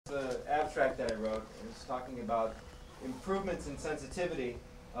the abstract that I wrote. It's talking about improvements in sensitivity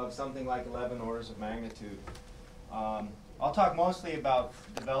of something like 11 orders of magnitude. I'll talk mostly about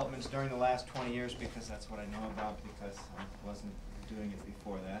developments during the last 20 years because that's what I know about, because I wasn't doing it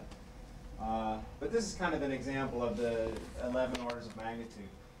before that. But this is kind of an example of the 11 orders of magnitude.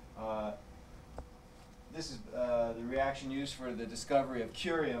 This is the reaction used for the discovery of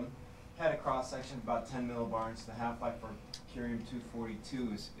curium. Had a cross-section of about 10 millibars. The half-life for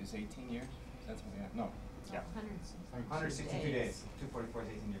curium-242 is 18 years. That's what we have. No. Yeah. 162 days. 244 is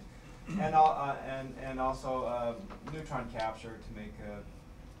 18 years. And also neutron capture to make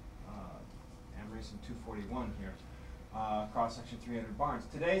americium-241 here. Cross-section 300 barns.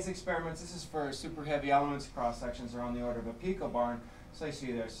 Today's experiments, this is for super heavy elements. Cross-sections are on the order of a picobarn. So you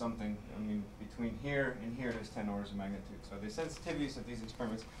see there's something, I mean, between here and here there's 10 orders of magnitude. So the sensitivities of these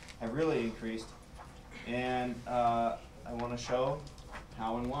experiments have really increased. And I want to show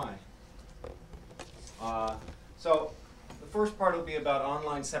how and why. So the first part will be about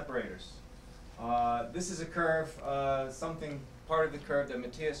online separators. This is a curve, part of the curve that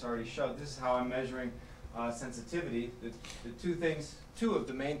Matthias already showed. This is how I'm measuring sensitivity. The two of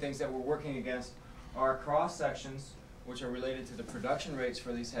the main things that we're working against are cross-sections, which are related to the production rates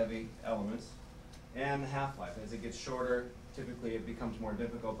for these heavy elements, and the half-life. As it gets shorter, typically it becomes more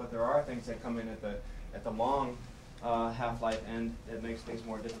difficult, but there are things that come in at the long half-life end that makes things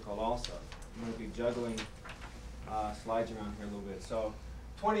more difficult also. I'm going to be juggling slides around here a little bit. So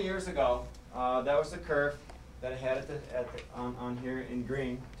 20 years ago, that was the curve that I had on here in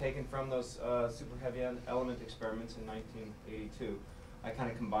green, taken from those super heavy element experiments in 1982. I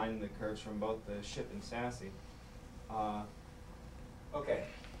kind of combined the curves from both the SHIP and SASE. Okay,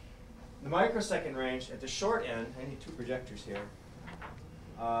 the microsecond range at the short end, I need two projectors here,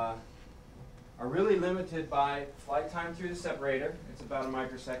 are really limited by flight time through the separator. It's about a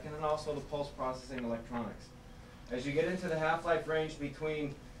microsecond, and also the pulse processing electronics. As you get into the half-life range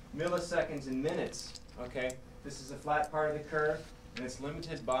between milliseconds and minutes, okay, this is a flat part of the curve, and it's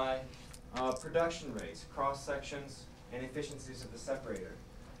limited by production rates, cross-sections, and efficiencies of the separator.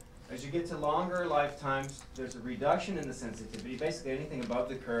 As you get to longer lifetimes, there's a reduction in the sensitivity. Basically, anything above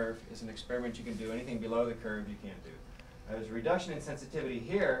the curve is an experiment you can do. Anything below the curve, you can't do. There's a reduction in sensitivity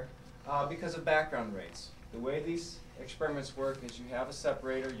here because of background rates. The way these experiments work is you have a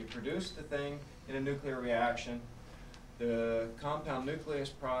separator, you produce the thing in a nuclear reaction. The compound nucleus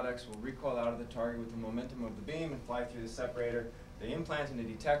products will recoil out of the target with the momentum of the beam and fly through the separator. They implant in the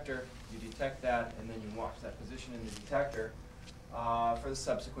detector, you detect that, and then you watch that position in the detector for the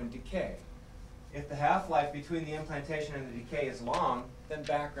subsequent decay. If the half-life between the implantation and the decay is long, then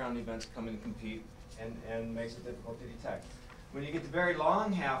background events come and compete and makes it difficult to detect. When you get to very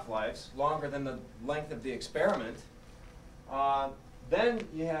long half-lives, longer than the length of the experiment, then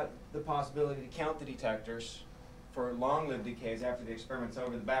you have the possibility to count the detectors for long-lived decays after the experiment's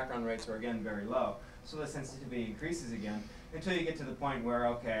over. The background rates are again very low, so the sensitivity increases again until you get to the point where,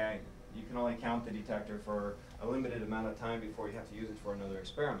 okay, you can only count the detector for a limited amount of time before you have to use it for another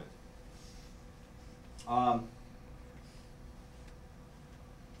experiment. I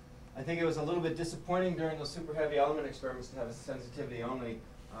think it was a little bit disappointing during those super heavy element experiments to have a sensitivity only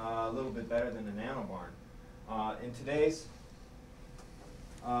a little bit better than a nanobarn. In today's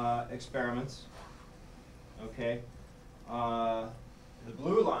experiments, okay, the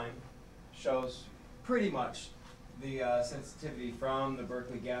blue line shows pretty much the sensitivity from the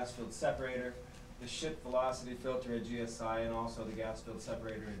Berkeley gas-filled separator, the SHIP velocity filter at GSI, and also the gas-filled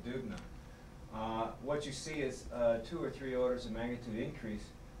separator at Dubna. What you see is 2 or 3 orders of magnitude increase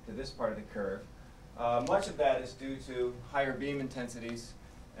to this part of the curve. Much of that is due to higher beam intensities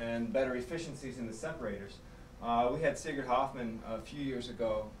and better efficiencies in the separators. We had Sigurd Hoffman a few years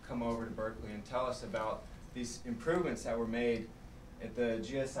ago come over to Berkeley and tell us about these improvements that were made at the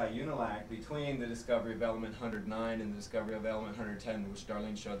GSI Unilag between the discovery of element 109 and the discovery of element 110, which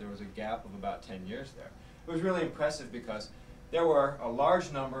Dearleane showed there was a gap of about 10 years there. It was really impressive because there were a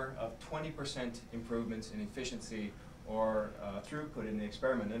large number of 20% improvements in efficiency or throughput in the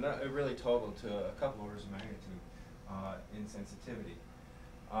experiment, and it really totaled to a couple orders of magnitude in sensitivity.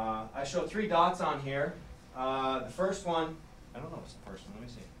 I show 3 dots on here. The first one, I don't know what's the first one, let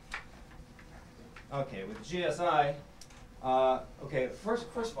me see. Okay, with GSI, okay, first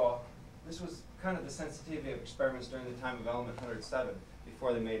of all, this was kind of the sensitivity of experiments during the time of element 107,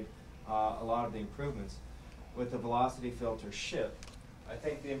 before they made a lot of the improvements. With the velocity filter SHIP, I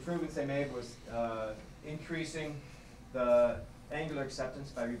think the improvements they made was increasing the angular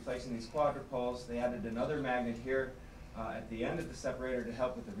acceptance by replacing these quadrupoles. They added another magnet here at the end of the separator to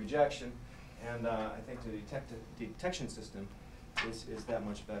help with the rejection, and I think the detection system is that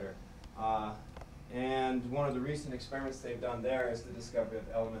much better. And one of the recent experiments they've done there is the discovery of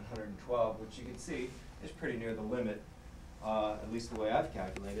element 112, which you can see is pretty near the limit, at least the way I've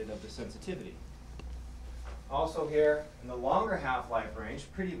calculated, of the sensitivity. Also here, in the longer half-life range,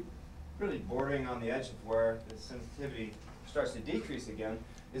 really bordering on the edge of where the sensitivity starts to decrease again,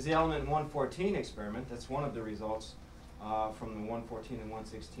 is the element 114 experiment. That's one of the results from the 114 and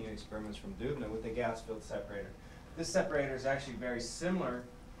 116 experiments from Dubna with the gas-filled separator. This separator is actually very similar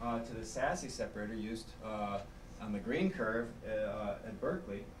to the SASE separator used on the green curve at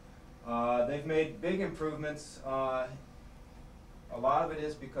Berkeley. They've made big improvements. A lot of it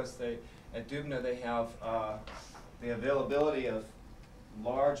is because at Dubna they have the availability of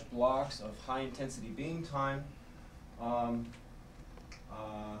large blocks of high-intensity beam time, and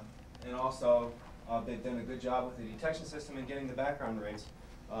also they've done a good job with the detection system and getting the background rates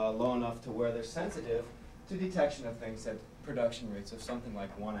low enough to where they're sensitive to detection of things at production rates of something like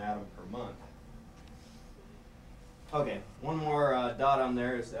 1 atom per month. Okay, one more dot on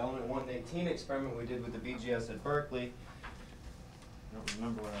there is the element 118 experiment we did with the BGS at Berkeley. I don't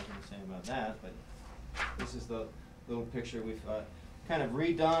remember what I was going to say about that, but this is the little picture. We've kind of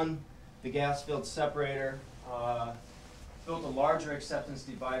redone the gas-filled separator, built a larger acceptance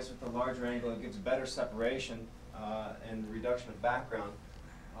device with a larger angle. It gives better separation and reduction of background.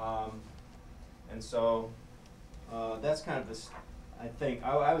 And so that's kind of this, I think,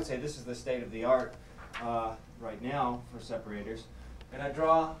 I would say this is the state of the art right now for separators. And I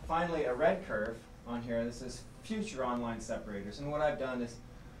draw finally a red curve on here. This is future online separators. And what I've done is,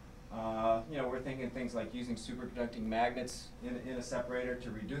 we're thinking things like using superconducting magnets in a separator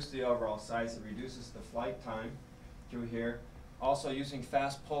to reduce the overall size. It reduces the flight time through here. Also using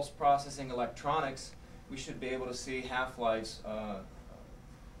fast pulse processing electronics, we should be able to see half-lives,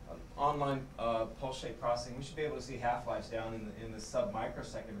 online pulse shape processing, we should be able to see half-lives down in the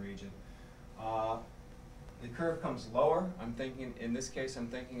sub-microsecond region. The curve comes lower. I'm thinking, in this case, I'm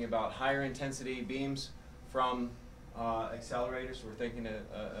thinking about higher intensity beams from accelerators. We're thinking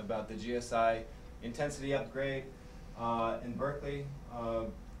about the GSI intensity upgrade. In Berkeley,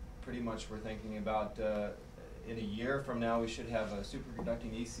 pretty much we're thinking about in a year from now we should have a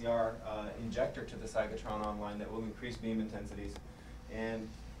superconducting ECR injector to the cyclotron online that will increase beam intensities. And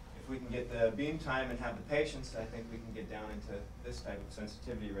if we can get the beam time and have the patience, I think we can get down into this type of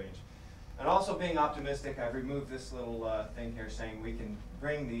sensitivity range. And also being optimistic, I've removed this little thing here saying we can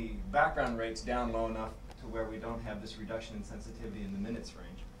bring the background rates down low enough to where we don't have this reduction in sensitivity in the minutes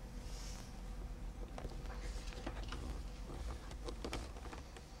range.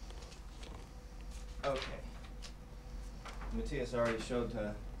 Okay. Matthias already showed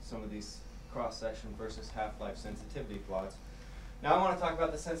some of these cross-section versus half-life sensitivity plots. Now I want to talk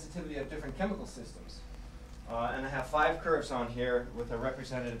about the sensitivity of different chemical systems. And I have 5 curves on here with a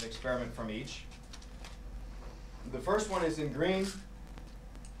representative experiment from each. The first one is in green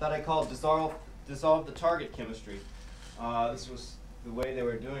that I call dissolve the target chemistry. This was the way they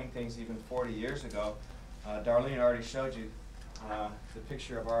were doing things even 40 years ago. Dearleane already showed you the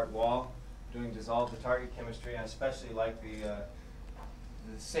picture of Art Wall doing dissolve the target chemistry. I especially like the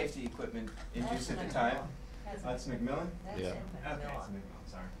safety equipment in use at the time. That's McMillan? Yeah. Okay, it's McMillan,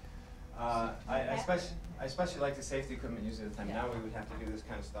 sorry. I especially like the safety equipment used at the time. Yeah. Now we would have to do this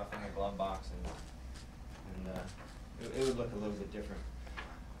kind of stuff in a glove box, and it would look a little bit different.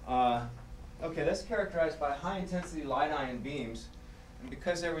 Okay, that's characterized by high-intensity light-ion beams. And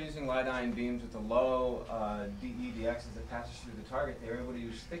because they were using light-ion beams with a low DEDX as it passes through the target, they were able to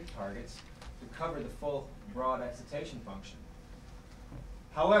use thick targets to cover the full broad excitation function.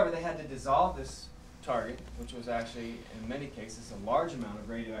 However, they had to dissolve this target, which was actually, in many cases, a large amount of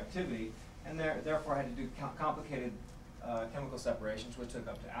radioactivity, and therefore had to do complicated chemical separations, which took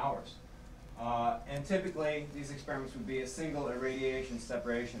up to hours. And typically, these experiments would be a single irradiation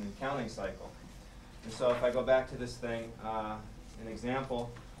separation and counting cycle. And so if I go back to this thing, an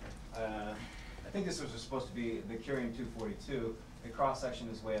example, I think this was supposed to be the curium 242. The cross-section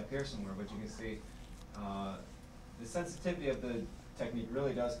is way up here somewhere, but you can see the sensitivity of the technique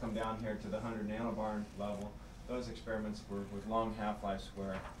really does come down here to the 100 nanobar level. Those experiments were with long half-lives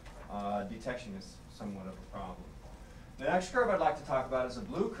where detection is somewhat of a problem. The next curve I'd like to talk about is a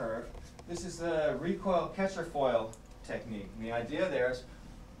blue curve. This is the recoil catcher foil technique. And the idea there is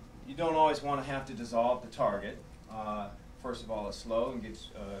you don't always want to have to dissolve the target. First of all, it's slow and gives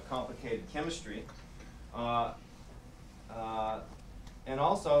complicated chemistry. And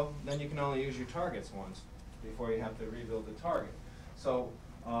also, then you can only use your targets once before you have to rebuild the target. So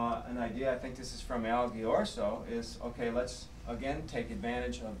an idea, I think this is from Ghiroso, is, okay, let's again take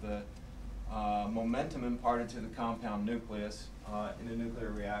advantage of the momentum imparted to the compound nucleus in a nuclear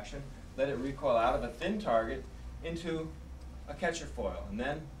reaction, let it recoil out of a thin target into a catcher foil. And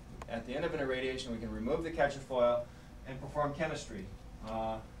then, at the end of an irradiation, we can remove the catcher foil and perform chemistry.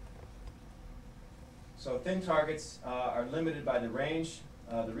 So thin targets are limited by the range,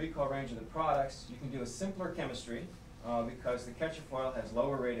 the recoil range of the products. You can do a simpler chemistry because the catcher foil has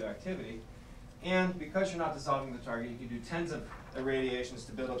lower radioactivity. And because you're not dissolving the target, you can do tens of irradiations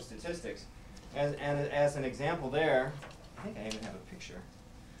to build up statistics. And as an example there, I think I even have a picture.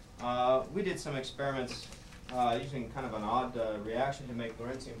 We did some experiments using kind of an odd reaction to make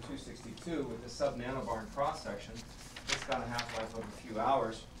lawrencium-262 with a sub-nanobarn cross-section. It's got a half-life of a few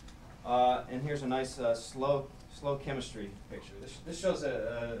hours. And here's a nice slow chemistry picture. This shows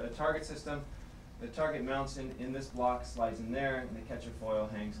a target system. The target mounts in this block, slides in there, and the catcher foil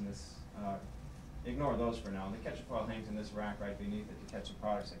hangs in this. Ignore those for now. The catcher foil hangs in this rack right beneath it to catch the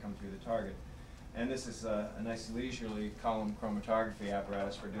products that come through the target. And this is a nice leisurely column chromatography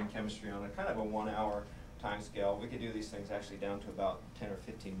apparatus for doing chemistry on a kind of a 1 hour time scale. We could do these things actually down to about 10 or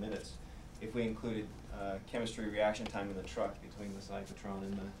 15 minutes if we included chemistry reaction time in the truck between the cyclotron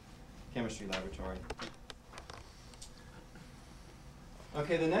and the chemistry laboratory.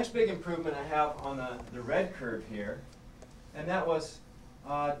 Okay, the next big improvement I have on the red curve here, and that was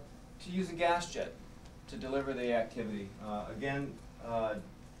to use a gas jet to deliver the activity. Again,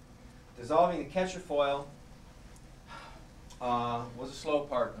 dissolving the catcher foil was a slow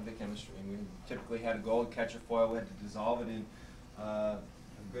part of the chemistry. And we typically had a gold catcher foil. We had to dissolve it in a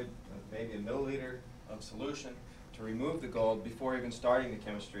good, maybe a milliliter of solution to remove the gold before even starting the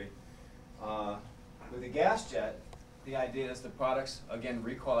chemistry. With a gas jet, the idea is the products, again,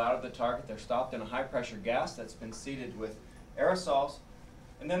 recoil out of the target. They're stopped in a high-pressure gas that's been seeded with aerosols.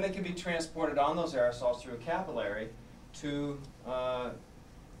 And then they can be transported on those aerosols through a capillary to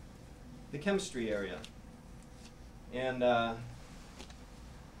the chemistry area. And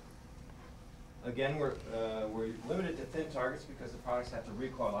again, we're limited to thin targets because the products have to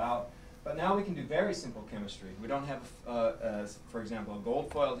recoil out. But now we can do very simple chemistry. We don't have, for example, a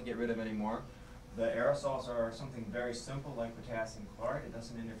gold foil to get rid of anymore. The aerosols are something very simple like potassium chloride. It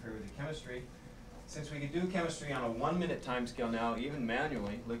doesn't interfere with the chemistry. Since we can do chemistry on a 1-minute time scale now, even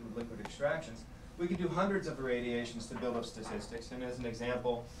manually, liquid extractions, we can do hundreds of irradiations to build up statistics. And as an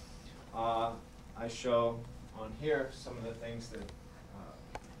example, I show on here some of the things that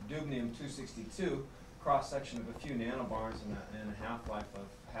dubnium-262, cross-section of a few nanobarns and a half-life of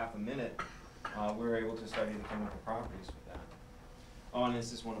half a minute, we were able to study the chemical properties with that. Oh, and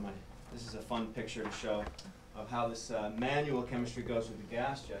this is this is a fun picture to show of how this manual chemistry goes with the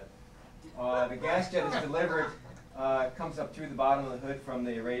gas jet. The gas jet is delivered, comes up through the bottom of the hood from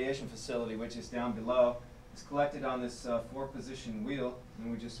the irradiation facility, which is down below. It's collected on this 4-position wheel, and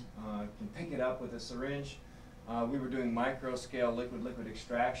we just can pick it up with a syringe. We were doing micro-scale liquid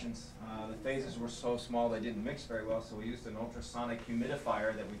extractions. The phases were so small they didn't mix very well, so we used an ultrasonic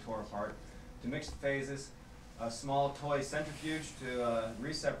humidifier that we tore apart to mix the phases, a small toy centrifuge to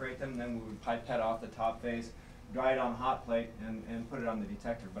re-separate them, then we would pipette off the top phase, dry it on a hot plate, and put it on the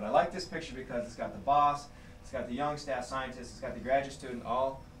detector. But I like this picture because it's got the boss, it's got the young staff scientist, it's got the graduate student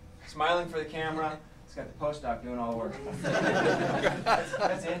all smiling for the camera, it's got the postdoc doing all the work.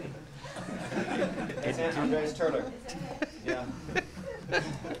 That's Andy. That's Andreas Turler. Yeah.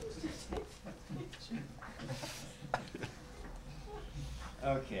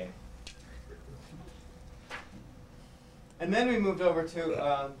 Okay. And then we moved over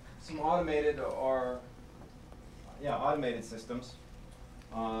to some automated automated systems.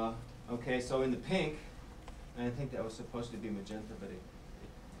 Okay, so in the pink, and I think that was supposed to be magenta, but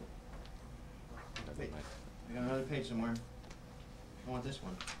I got another page somewhere. I want this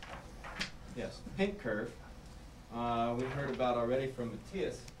one. Yes, the pink curve. We heard about already from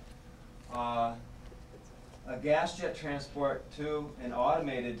Matthias. A gas jet transport to an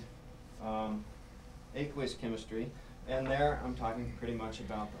automated aqueous chemistry. And there I'm talking pretty much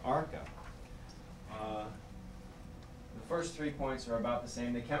about the ARCA. The first 3 points are about the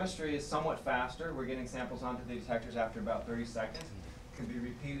same. The chemistry is somewhat faster. We're getting samples onto the detectors after about 30 seconds. It can be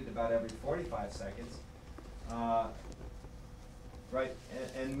repeated about every 45 seconds. Right,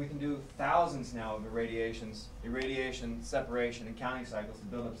 and we can do thousands now of irradiation, separation, and counting cycles to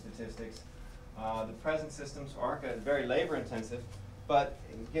build up statistics. The present systems, ARCA, is very labor intensive, but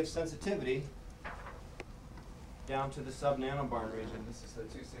it gives sensitivity down to the sub-nanobarn region. This is the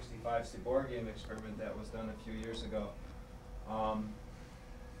 265 Seaborgium experiment that was done a few years ago. I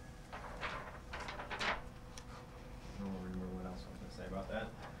don't remember what else I was going to say about that.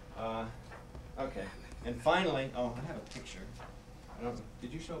 Okay, and finally, oh, I have a picture.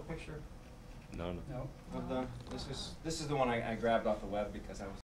 Did you show a picture? No. No. of the, this is the one I grabbed off the web because I was